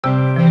Okay,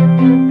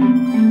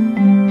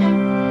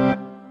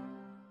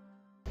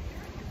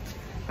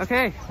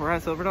 we're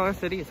at Silver Dollar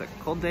City. It's a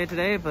cold day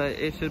today, but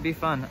it should be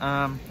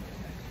fun.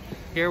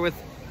 Here with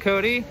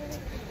Cody,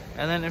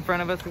 and then in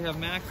front of us we have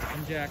Max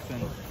and Jackson.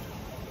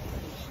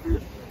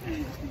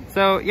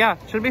 So yeah,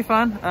 should be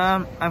fun.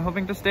 I'm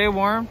hoping to stay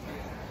warm.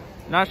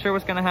 Not sure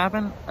what's gonna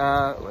happen.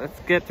 Let's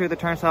get through the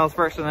turnstiles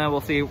first, and then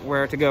we'll see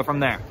where to go from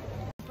there.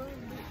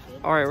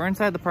 All right, we're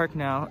inside the park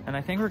now, and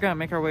I think we're gonna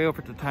make our way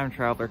over to Time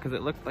Traveler because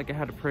it looked like it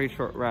had a pretty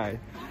short ride.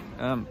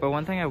 But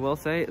one thing I will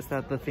say is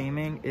that the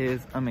theming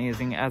is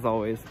amazing as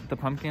always. The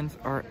pumpkins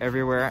are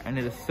everywhere, and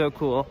it is so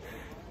cool.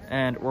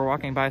 And we're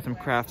walking by some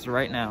crafts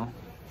right now.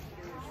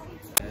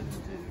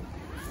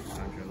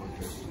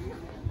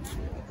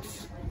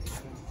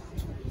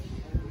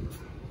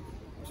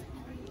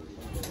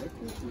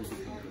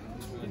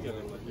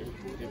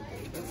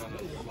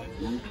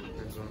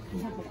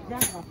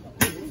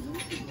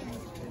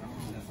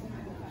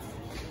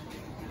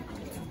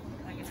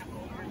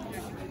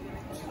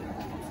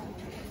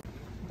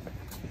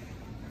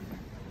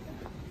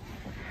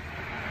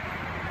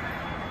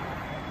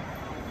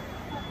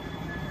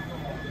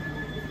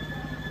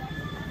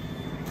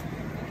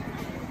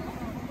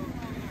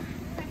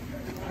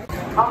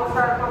 All the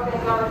start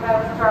pumpkins on the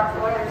coast across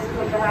the water, just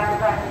click the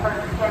hashtag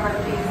first camera to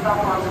see cell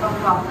phones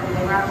comes off and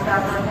they round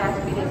staff or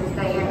attached to to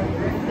stay in.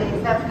 The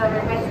exception of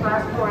your face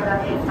mask for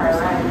that the entire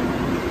ride.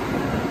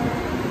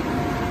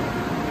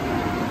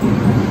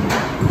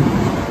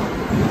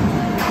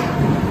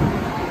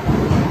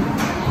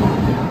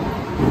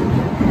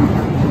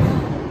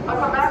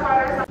 Welcome back,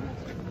 riders.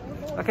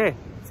 Okay,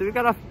 so we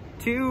got off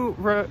two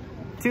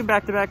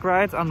back-to-back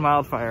rides on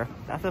Wildfire.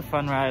 That's a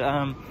fun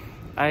ride.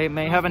 I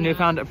may have a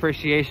newfound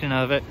appreciation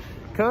of it.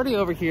 Cody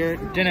over here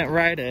didn't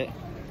ride it,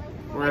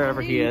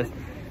 wherever he is.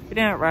 He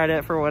didn't ride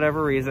it for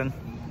whatever reason.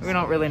 We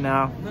don't really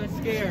know. I'm not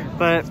scared.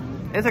 But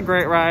it's a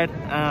great ride.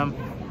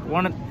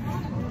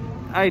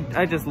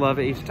 I just love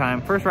it each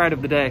time. First ride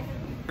of the day.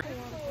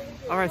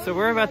 All right, so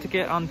we're about to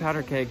get on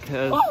Powder Keg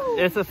because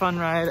it's a fun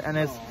ride and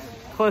it's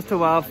close to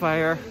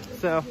Wildfire.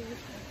 So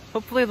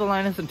hopefully the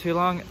line isn't too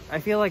long. I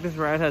feel like this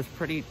ride has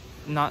pretty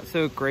not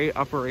so great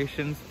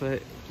operations,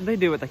 but they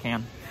do what they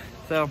can.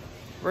 So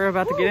we're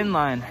about to get in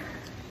line.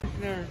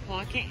 There, well,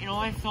 I can't, and all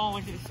I saw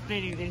was it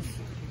spinning.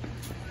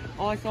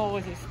 All I saw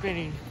was it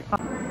spinning.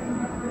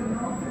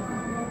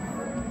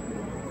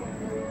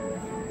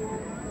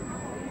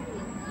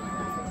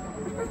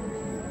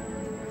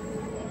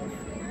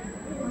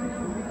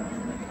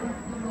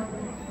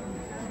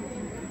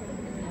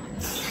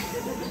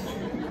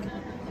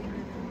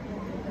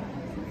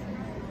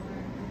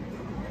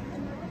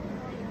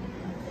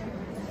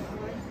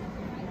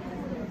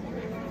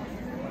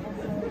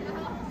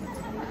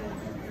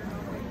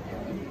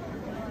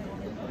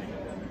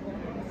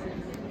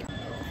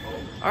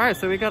 All right,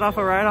 so we got off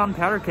a ride on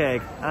Powder Keg.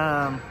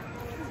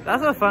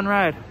 That's a fun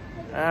ride.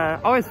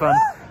 Always fun,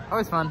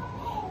 always fun.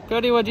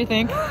 Cody, what'd you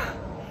think?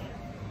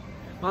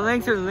 My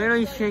legs are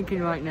literally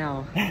shaking right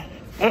now.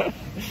 They're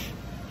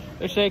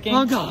shaking?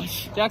 Oh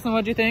gosh. Jackson,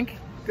 what'd you think?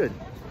 Good.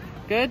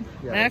 Good?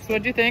 Yeah. Max,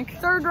 what'd you think?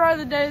 Third ride of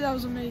the day, that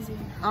was amazing.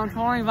 I'm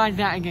trying to ride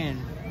that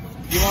again.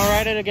 You wanna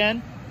ride it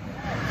again?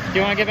 Do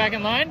you wanna get back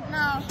in line?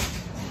 No.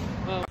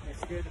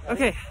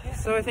 Okay,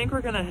 so I think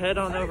we're gonna head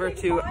on over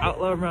to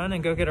Outlaw Run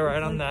and go get a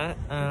ride on that.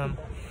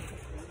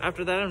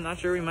 After that, I'm not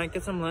sure, we might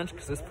get some lunch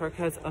because this park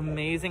has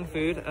amazing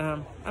food.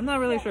 I'm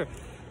not really sure.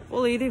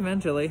 We'll eat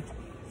eventually.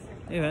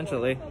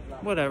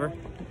 Whatever.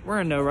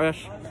 We're in no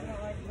rush.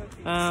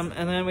 And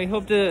then I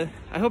hope to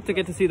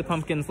get to see the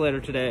pumpkins later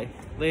today,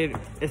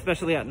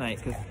 especially at night,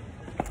 because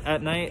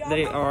at night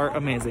they are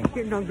amazing.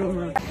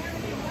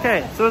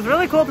 Okay, so it's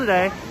really cool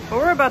today, but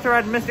we're about to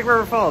ride Mystic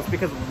River Falls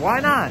because why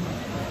not?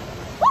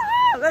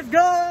 Let's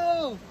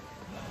go!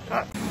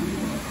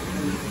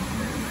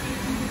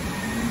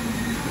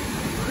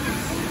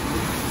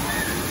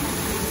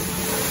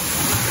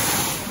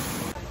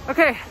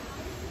 Okay,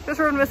 just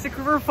rode Mystic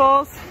River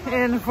Falls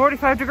in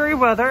 45-degree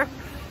weather.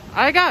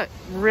 I got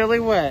really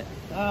wet.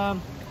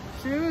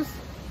 Shoes?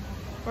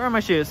 Where are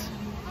my shoes?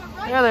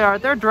 There they are,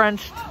 they're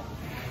drenched.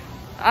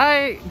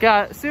 I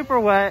got super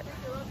wet.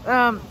 It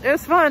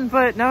was fun,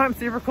 but now I'm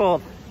super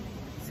cold.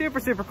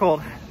 Super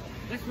cold.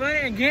 Let's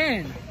ride it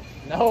again.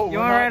 No, You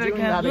want to ride it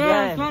again? Yeah,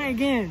 let's ride it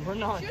again. We're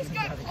not.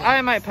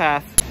 I might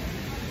pass.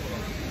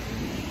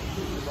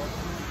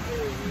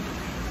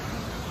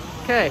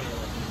 Okay,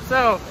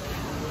 so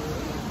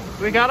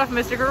we got off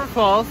Mystic River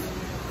Falls,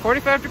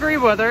 45-degree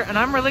weather, and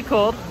I'm really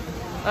cold.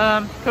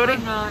 Cody,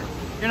 I'm not.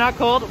 you're not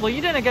cold? Well,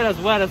 you didn't get as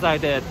wet as I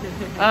did.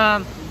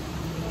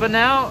 But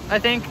now I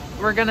think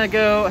we're gonna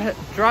go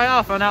dry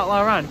off on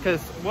Outlaw Run,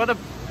 because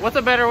what's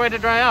a better way to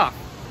dry off?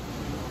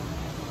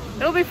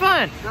 It'll be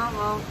fun.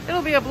 No,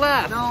 It'll be a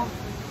blast. no.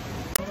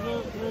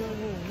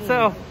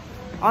 So,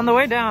 on the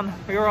way down,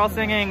 we were all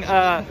singing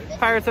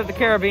Pirates of the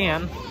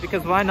Caribbean,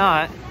 because why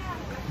not?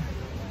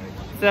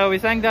 So we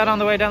sang that on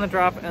the way down the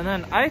drop, and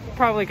then I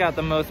probably got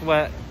the most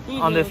wet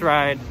on this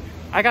ride.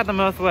 I got the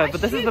most wet, but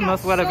this is the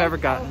most wet I've ever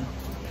gotten.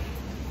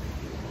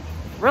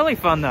 really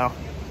fun though.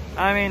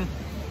 I mean,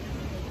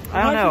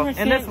 I don't know.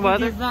 In this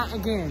weather, do that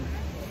again.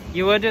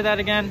 You would do that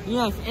again?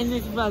 Yes, in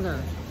this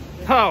weather.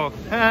 Oh,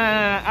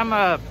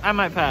 I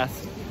might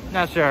pass.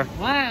 Not sure.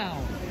 Wow.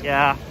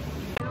 Yeah.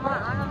 You know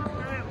what? I don't think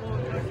it will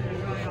just be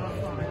right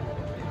off on.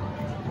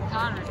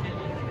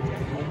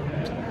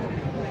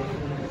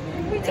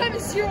 Every time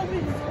it's 0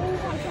 minutes, oh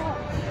my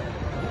gosh.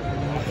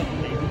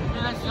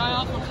 Yeah, it's right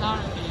off of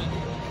counter.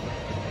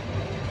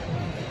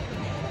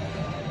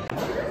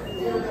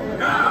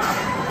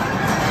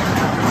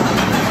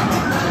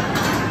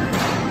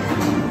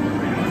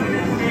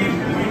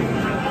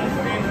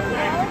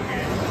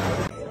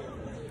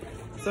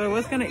 So I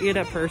was gonna eat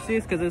at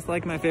Percy's because it's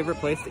like my favorite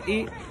place to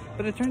eat,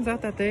 but it turns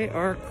out that they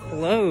are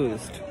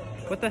closed.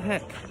 What the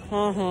heck?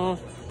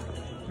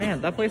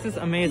 Man, that place is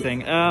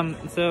amazing.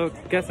 So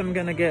guess I'm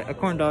gonna get a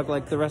corn dog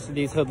like the rest of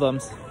these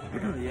hoodlums.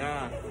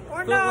 Yeah.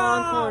 Corn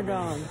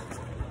dog!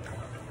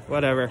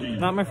 Whatever.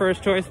 Not my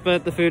first choice,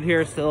 but the food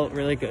here is still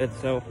really good,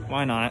 so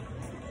why not?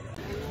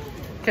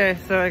 Okay,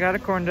 so I got a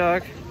corn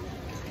dog.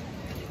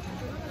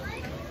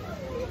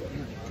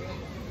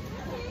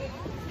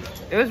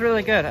 It was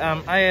really good.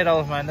 I ate all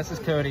of mine. This is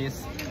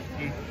Cody's.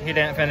 He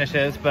didn't finish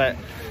his, but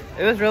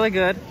it was really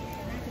good.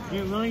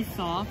 They're really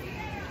soft.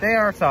 They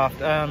are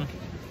soft.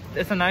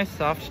 It's a nice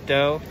soft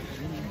dough,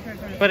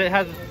 but it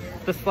has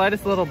the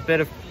slightest little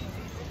bit of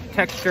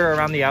texture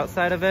around the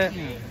outside of it.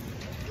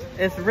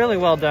 It's really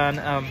well done.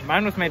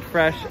 Mine was made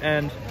fresh,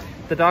 and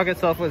the dog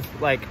itself was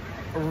like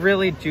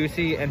really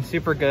juicy and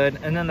super good.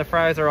 And then the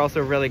fries are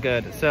also really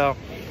good. So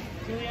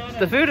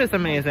the food is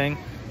amazing.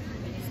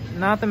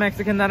 Not the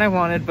Mexican that I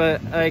wanted,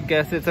 but I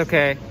guess it's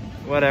okay.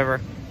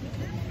 Whatever.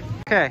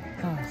 Okay,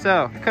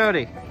 so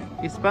Cody,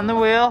 you spun the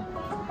wheel.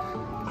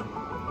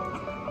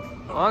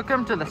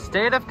 Welcome to the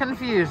state of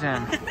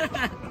confusion.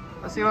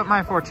 Let's see what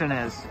my fortune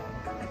is.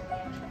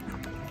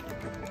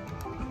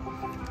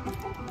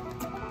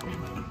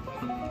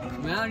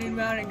 Round and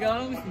round it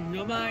goes, and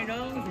nobody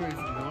knows where it's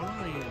going to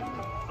land.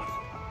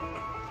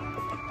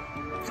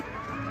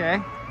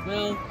 Okay.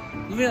 Well,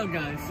 the wheel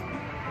does.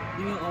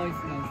 The wheel always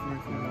knows where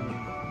it's going to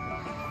land.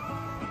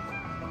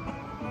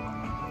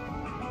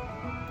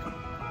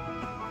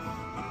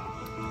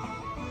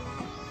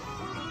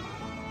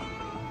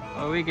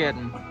 What are we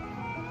getting?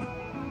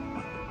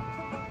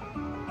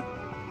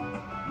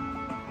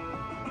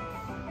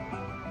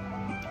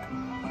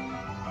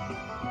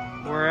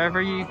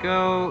 Wherever you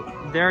go,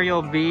 there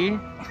you'll be.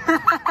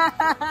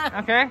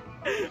 Okay.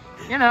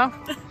 You know.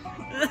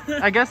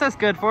 I guess that's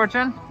good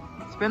fortune.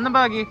 Spin the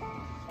buggy.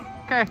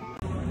 Okay.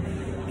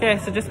 Okay,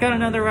 so just got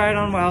another ride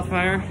on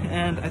Wildfire,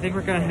 and I think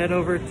we're gonna head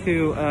over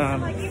to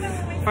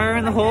Fire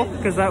in the Hole,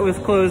 because that was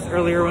closed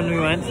earlier when we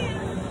went.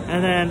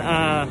 And then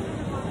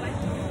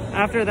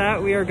after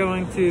that, we are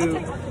going to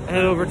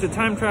head over to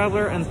Time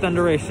Traveler and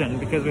Thunderation,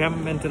 because we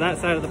haven't been to that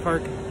side of the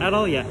park at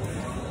all yet.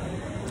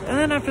 And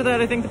then after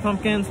that, I think the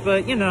pumpkins,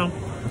 but you know,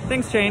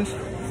 things change.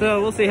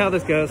 So we'll see how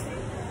this goes.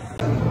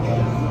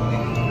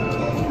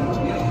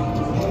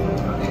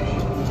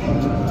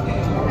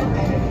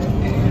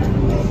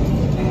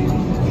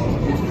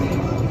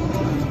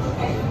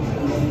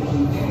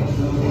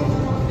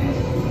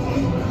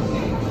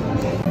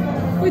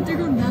 Wait, they're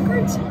going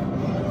backwards?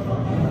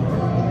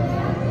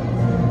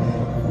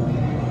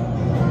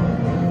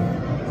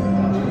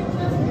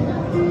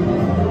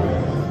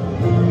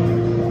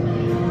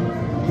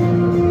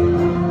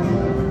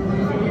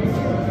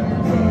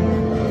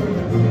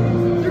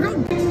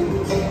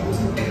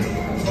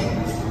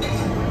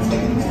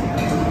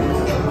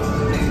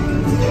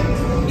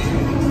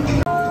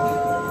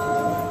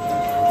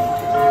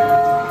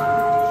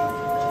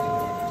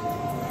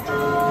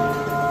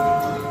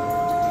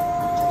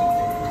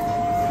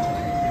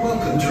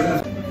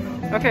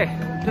 Okay,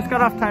 just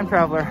got off Time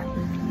Traveler.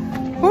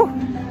 Whew!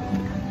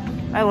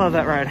 I love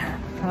that ride.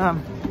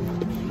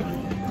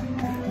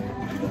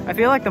 I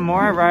feel like the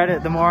more I ride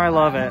it, the more I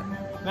love it.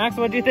 Max,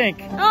 what do you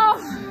think? Oh,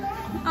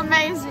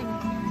 amazing.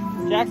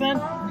 Jackson?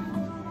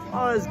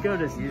 Oh, as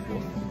good as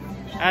usual.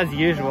 As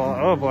usual.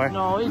 Oh boy.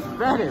 No, it's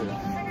better.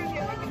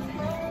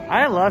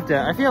 I loved it.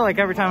 I feel like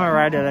every time I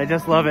ride it, I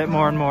just love it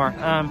more and more.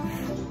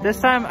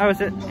 This time I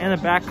was in the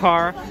back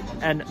car,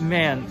 and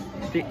man,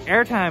 the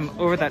airtime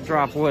over that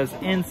drop was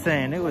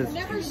insane. It was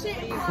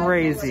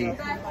crazy.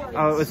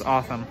 Oh, it was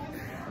awesome.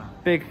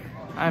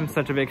 I'm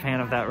such a big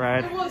fan of that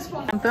ride. It was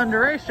fun.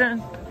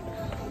 Thunderation.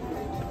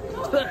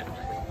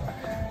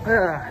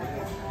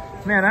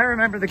 Man, I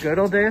remember the good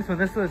old days when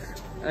this was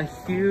a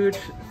huge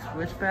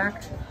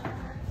switchback.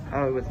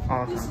 Oh, it was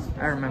awesome.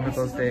 I remember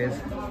those days.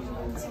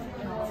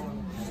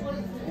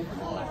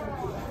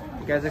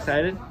 You guys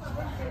excited?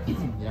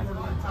 Yeah.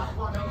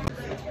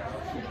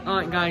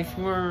 Alright guys,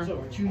 we're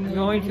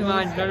going to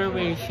my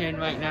reservation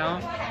right now,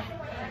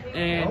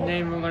 and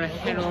then we're going to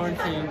head over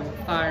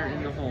to Fire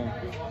in the Hole.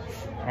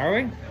 Are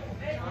we?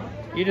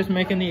 You just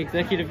making the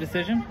executive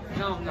decision?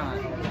 No, I'm not.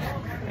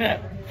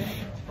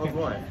 Of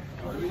what?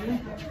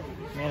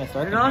 Man, it's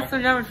And also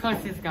never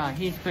trust this guy,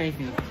 he's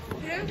crazy.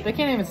 They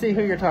can't even see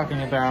who you're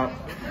talking about.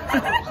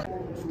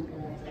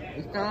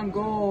 I'm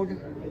gold.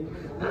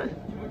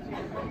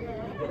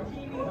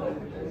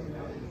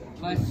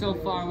 But it's so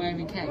far away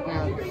we can't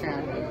grab the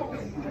sound.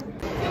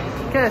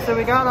 Okay, so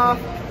we got off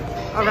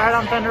a ride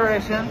on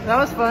Federation. That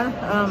was fun.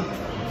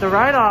 The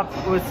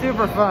ride-op was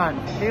super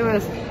fun. He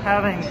was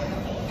having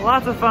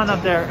lots of fun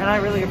up there, and I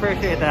really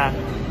appreciate that.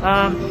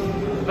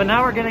 But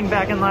now we're getting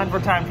back in line for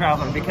Time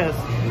Traveler because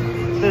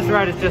this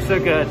ride is just so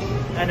good,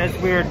 and it's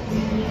weird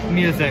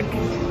music.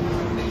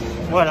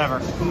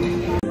 Whatever.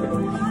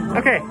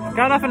 Okay,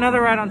 got off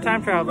another ride on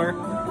Time Traveler.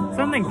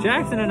 Something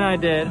Jackson and I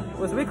did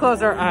was we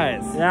closed our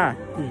eyes. Yeah,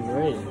 it was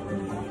great.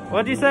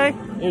 What'd you say?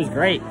 It was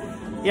great.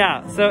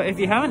 Yeah, so if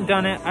you haven't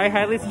done it, I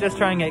highly suggest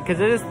trying it because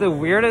it is the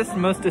weirdest,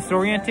 most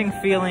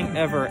disorienting feeling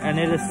ever, and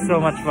it is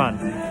so much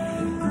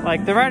fun.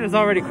 Like, the ride is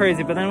already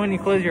crazy, but then when you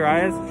close your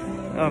eyes,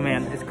 oh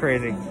man, it's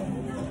crazy.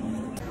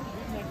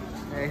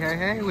 Hey, hey,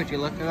 hey, would you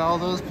look at all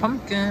those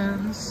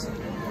pumpkins?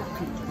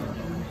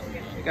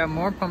 We got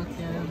more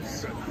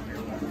pumpkins.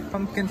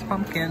 Pumpkins,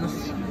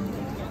 pumpkins.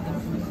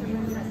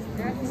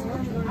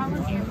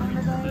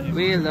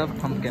 We love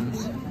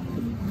pumpkins.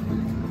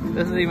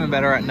 This is even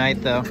better at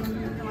night though.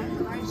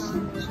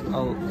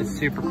 Oh, it's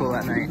super cool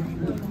at night.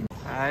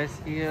 I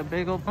see a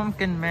big old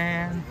pumpkin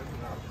man.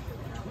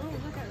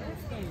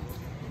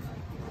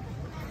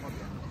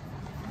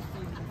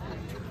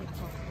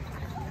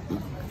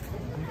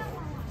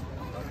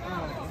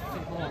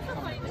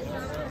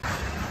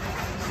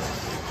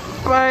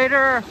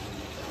 Spider!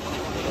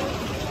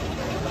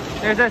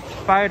 There's a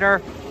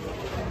spider.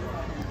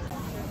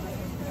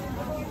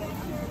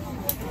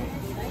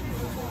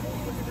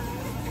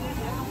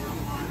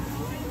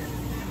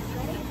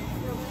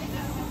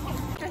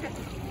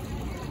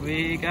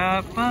 We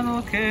got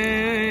funnel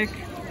cake,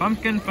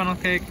 pumpkin funnel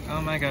cake.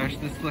 Oh my gosh,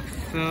 this looks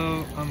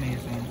so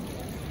amazing.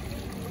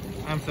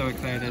 I'm so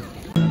excited.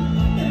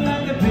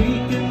 Like a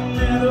peak in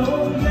that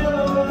old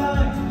yellow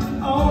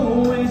light,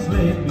 always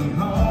led me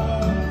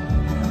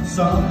home.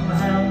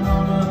 Somehow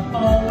mama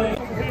always.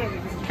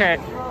 Okay,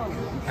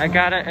 I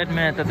gotta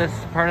admit that this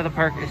part of the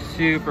park is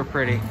super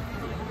pretty.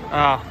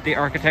 Oh, the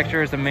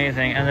architecture is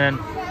amazing. And then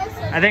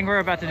I think we're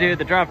about to do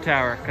the drop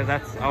tower because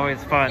that's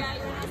always fun.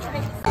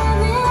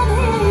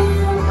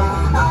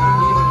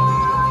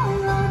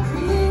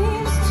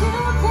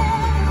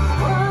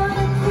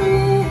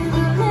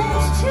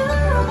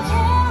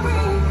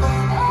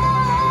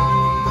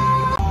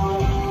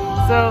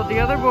 So the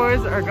other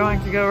boys are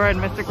going to go ride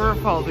Mystic River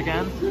Falls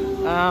again.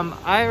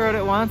 I rode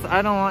it once,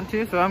 I don't want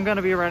to, so I'm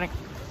gonna be riding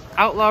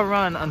Outlaw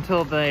Run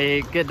until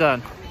they get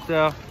done.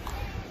 So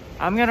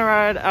I'm gonna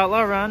ride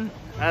Outlaw Run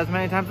as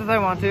many times as I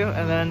want to,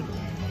 and then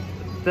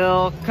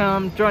they'll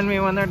come join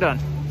me when they're done.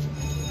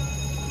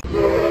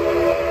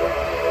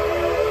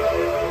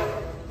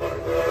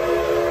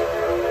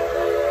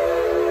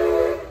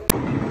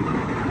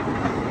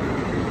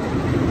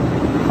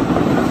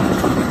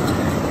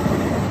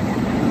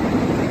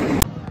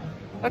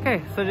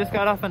 Okay, so just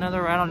got off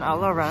another ride on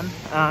Outlaw Run.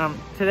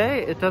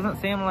 Today, it doesn't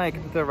seem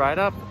like the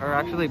ride-up are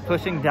actually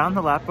pushing down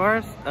the lap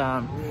bars.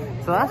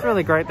 So that's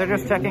really great. They're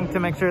just checking to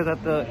make sure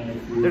that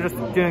they're just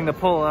doing the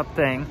pull-up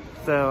thing.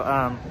 So,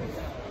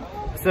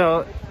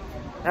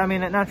 I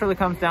mean, it naturally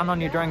comes down on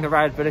you during the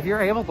ride, but if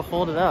you're able to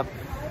hold it up,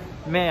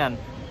 man,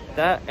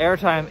 that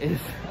airtime is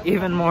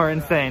even more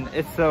insane.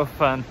 It's so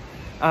fun.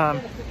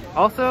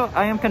 Also,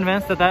 I am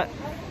convinced that that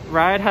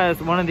ride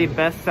has one of the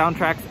best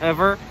soundtracks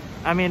ever.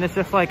 I mean, it's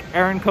just like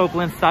Aaron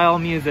Copland style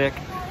music.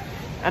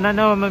 And I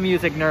know I'm a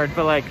music nerd,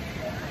 but like,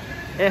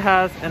 it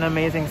has an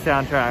amazing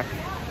soundtrack.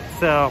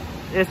 So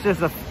it's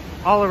just a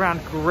all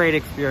around great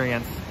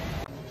experience.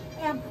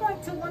 And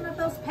point to one of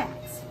those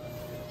packs.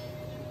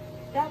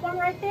 That one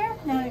right there?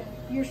 Now,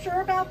 you're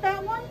sure about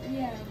that one?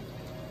 Yeah.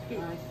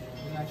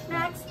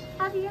 Max,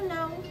 how do you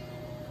know?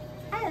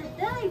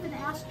 Did I even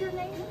ask your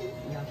name?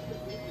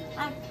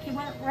 Yeah. It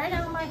went right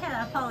out of my head.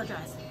 I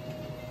apologize.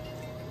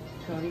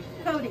 Cody?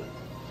 Cody.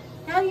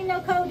 How do you know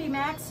Cody,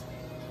 Max?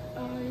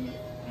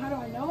 How do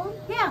I know him?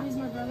 Yeah. He's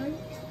my brother.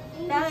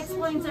 That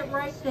explains it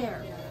right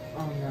there.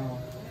 Oh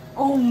no.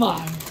 Oh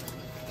my!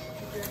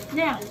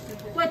 Now,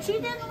 what you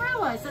didn't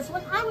realize is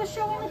when I was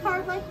showing the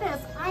card like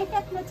this, I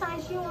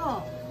hypnotized you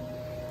all.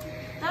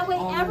 That way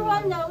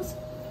everyone knows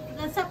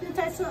that's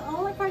hypnotized, so the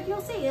only card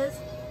you'll see is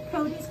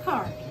Cody's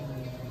card.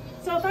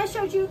 So if I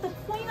showed you the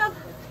Queen of...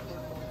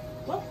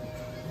 Whoop.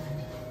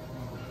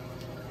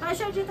 If I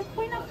showed you the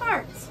Queen of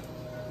Hearts,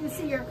 you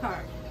see your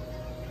card.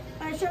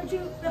 If I showed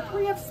you the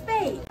Three of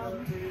Spades.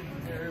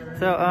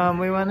 So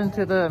we went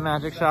into the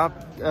magic shop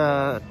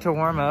to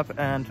warm up,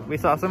 and we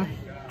saw some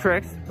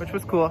tricks, which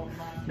was cool.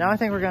 Now I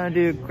think we're gonna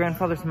do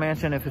Grandfather's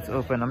Mansion if it's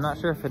open. I'm not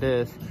sure if it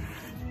is,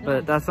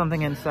 but that's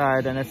something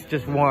inside and it's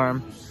just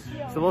warm.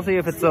 So we'll see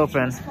if it's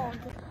open.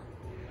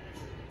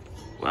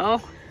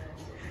 Well,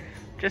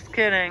 just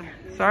kidding.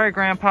 Sorry,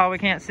 Grandpa, we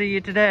can't see you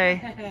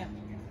today.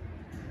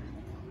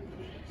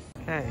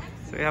 Okay,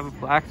 so we have a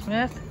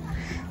blacksmith.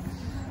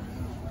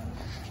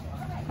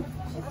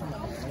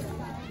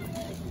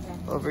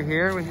 Over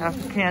here we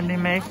have the candy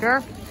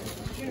maker.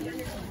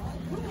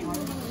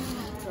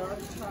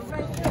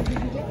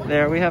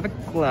 There we have a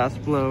glass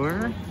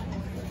blower.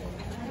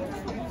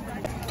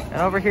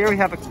 And over here we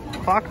have a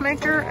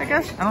clockmaker, I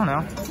guess? I don't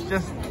know.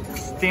 Just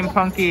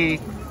steampunky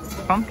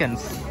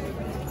pumpkins.